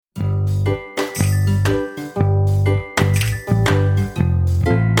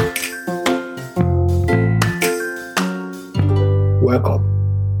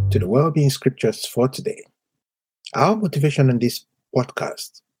wellbeing scriptures for today. Our motivation on this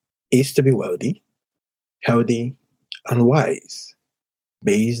podcast is to be wealthy, healthy, and wise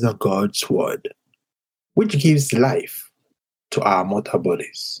based on God's word, which gives life to our mortal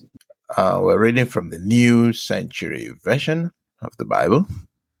bodies. We're reading from the New Century Version of the Bible,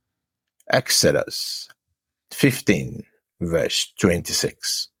 Exodus 15, verse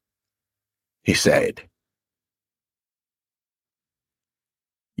 26. He said,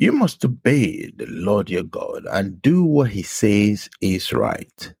 "You must obey the Lord your God and do what he says is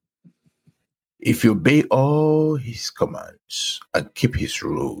right. If you obey all his commands and keep his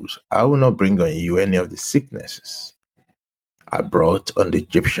rules, I will not bring on you any of the sicknesses I brought on the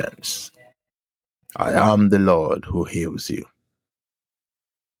Egyptians. I am the Lord who heals you."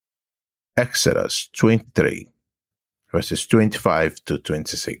 Exodus 23, verses 25 to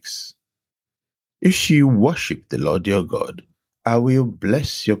 26. If you worship the Lord your God, I will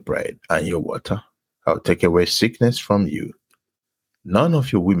bless your bread and your water. I'll take away sickness from you. None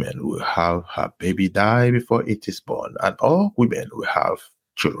of your women will have her baby die before it is born, and all women will have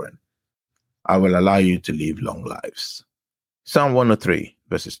children. I will allow you to live long lives. Psalm 103,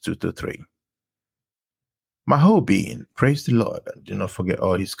 verses 2 to 3. My whole being, praise the Lord, and do not forget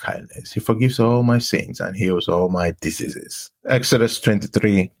all his kindness. He forgives all my sins and heals all my diseases. Exodus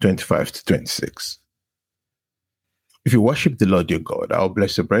 23, 25 to 26. If you worship the Lord your God, I will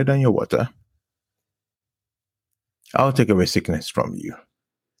bless your bread and your water. I will take away sickness from you.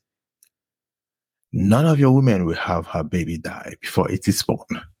 None of your women will have her baby die before it is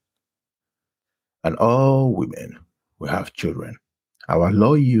born, and all women will have children. I will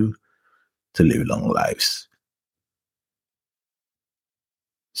allow you to live long lives.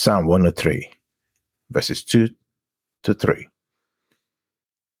 Psalm 103, verses 2 to 3.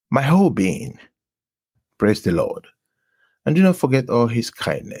 My whole being, praise the Lord, and do not forget all his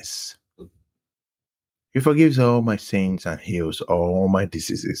kindness. He forgives all my sins and heals all my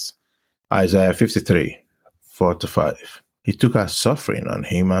diseases. Isaiah 53, 4 to 5. He took our suffering on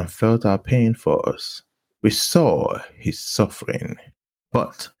him and felt our pain for us. We saw his suffering,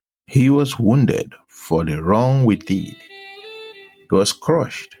 but he was wounded for the wrong we did. He was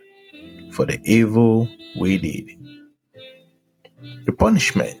crushed for the evil we did. The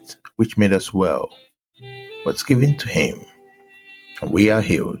punishment which made us well was given to him, and we are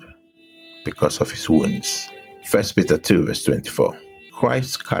healed because of his wounds. 1 Peter 2, verse 24.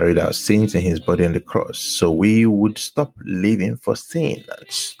 Christ carried our sins in his body on the cross, so we would stop living for sin and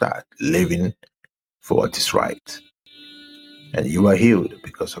start living for what is right. And you are healed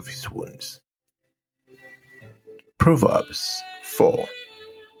because of his wounds. Proverbs 4,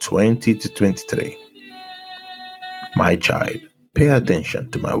 20 to 23. My child, pay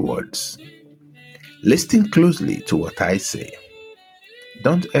attention to my words. Listen closely to what I say.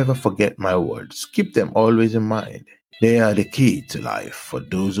 Don't ever forget my words. Keep them always in mind. They are the key to life for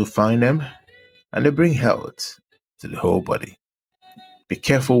those who find them, and they bring health to the whole body. Be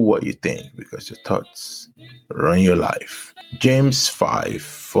careful what you think, because your thoughts run your life. James 5,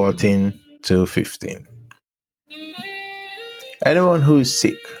 14 to 15. Anyone who is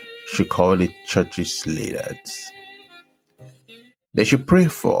sick should call the church's leaders. They should pray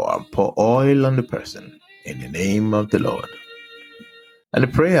for and pour oil on the person in the name of the Lord. And the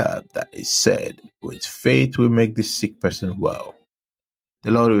prayer that is said with faith will make the sick person well.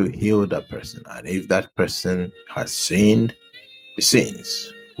 The Lord will heal that person, and if that person has sinned, the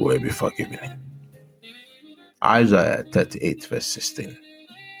sins will be forgiven. Isaiah 38, verse 16.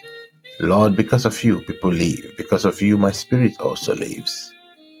 Lord, because of you, people live. Because of you, my spirit also lives.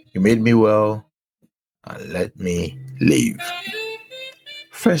 You made me well, and let me live.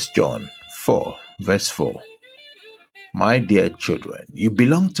 1 John 4, verse 4. My dear children, you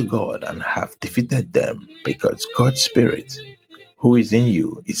belong to God and have defeated them, because God's Spirit, who is in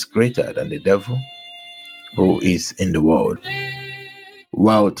you, is greater than the devil who is in the world.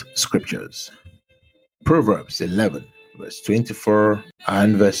 Wealth Scriptures. Proverbs 11, verse 24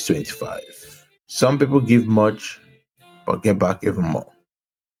 and verse 25. Some people give much, but get back even more.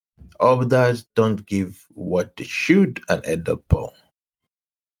 Others don't give what they should and end up poor.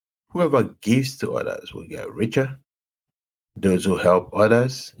 Whoever gives to others will get richer. Those who help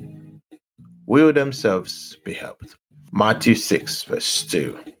others will themselves be helped. Matthew 6, verse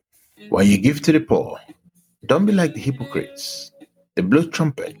 2. When you give to the poor, don't be like the hypocrites. They blow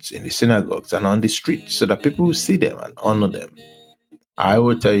trumpets in the synagogues and on the streets so that people will see them and honor them. I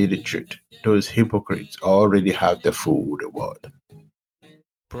will tell you the truth. Those hypocrites already have the full reward.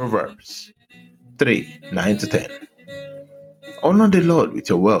 Proverbs 3, 9 to 10. Honor the Lord with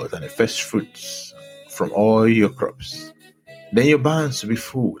your wealth and the first fruits from all your crops. Then your barns will be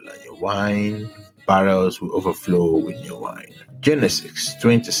full, and your wine barrels will overflow with new wine. Genesis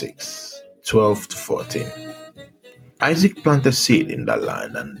 26:12-14. Isaac planted seed in that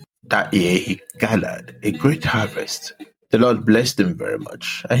land, and that year he gathered a great harvest. The Lord blessed him very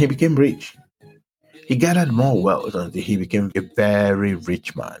much, and he became rich. He gathered more wealth until he became a very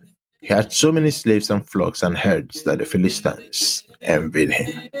rich man. He had so many slaves and flocks and herds that the Philistines envied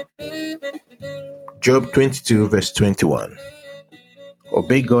him. Job 22:21.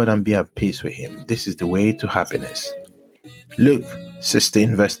 Obey God and be at peace with him. This is the way to happiness. Luke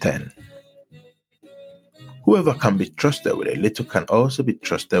 16:10. Whoever can be trusted with a little can also be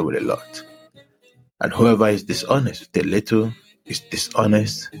trusted with a lot. And whoever is dishonest with a little is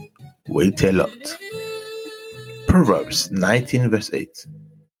dishonest with a lot. Proverbs 19:8.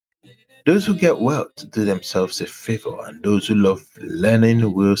 Those who get wealth do themselves a favor, and those who love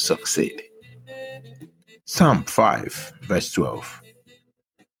learning will succeed. Psalm 5:12.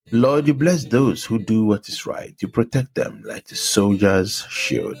 Lord, you bless those who do what is right. You protect them like the soldier's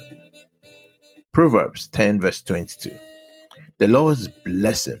shield. Proverbs 10:22. The Lord's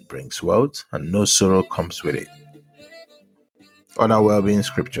blessing brings wealth, and no sorrow comes with it. Other well-being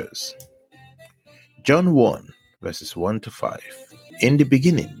scriptures. John 1:1-5. In the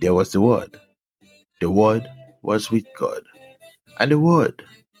beginning there was the Word. The Word was with God, and the Word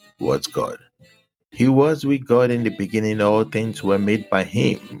was God. He was with God in the beginning. All things were made by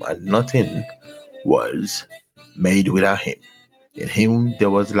him, and nothing was made without him. In him there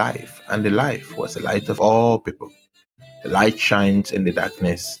was life, and the life was the light of all people. The light shines in the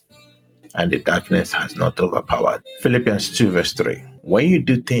darkness, and the darkness has not overpowered. Philippians 2:3. When you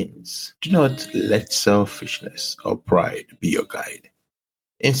do things, do not let selfishness or pride be your guide.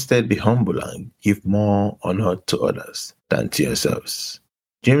 Instead, be humble and give more honor to others than to yourselves.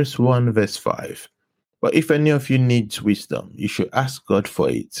 James 1:5. But if any of you needs wisdom, you should ask God for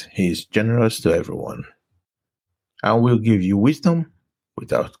it. He is generous to everyone, and will give you wisdom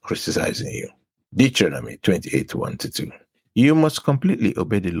without criticizing you. Deuteronomy 28:1-2. You must completely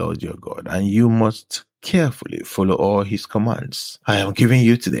obey the Lord your God, and you must carefully follow all his commands I am giving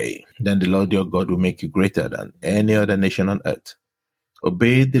you today. Then the Lord your God will make you greater than any other nation on earth.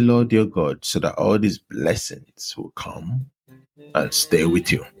 Obey the Lord your God so that all these blessings will come and stay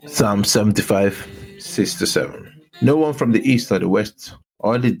with you. Psalm 75:6-7. No one from the east or the west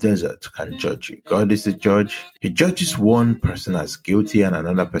or the desert can judge you. God is the judge. He judges one person as guilty and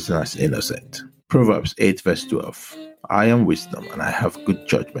another person as innocent. Proverbs 8:12. I am wisdom and I have good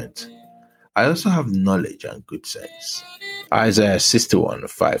judgment. I also have knowledge and good sense. Isaiah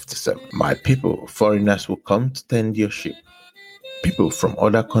 61:5-7. My people, foreigners, will come to tend your sheep. People from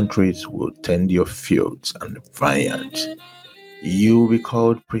other countries will tend your fields and vineyards. You will be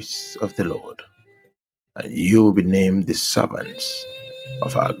called priests of the Lord, and you will be named the servants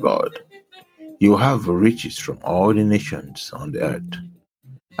of our God. You will have riches from all the nations on the earth,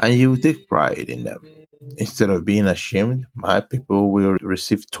 and you will take pride in them. Instead of being ashamed, my people will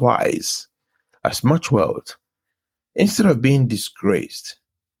receive twice as much wealth. Instead of being disgraced,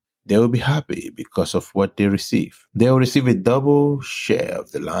 they will be happy because of what they receive. They will receive a double share of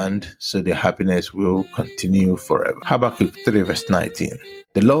the land, so their happiness will continue forever. Habakkuk 3:19.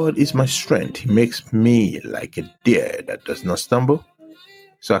 The Lord is my strength. He makes me like a deer that does not stumble,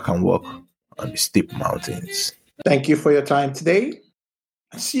 so I can walk on the steep mountains. Thank you for your time today.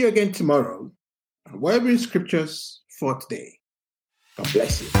 I'll see you again tomorrow on Wellbeing Scriptures for Today. God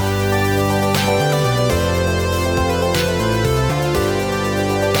bless you.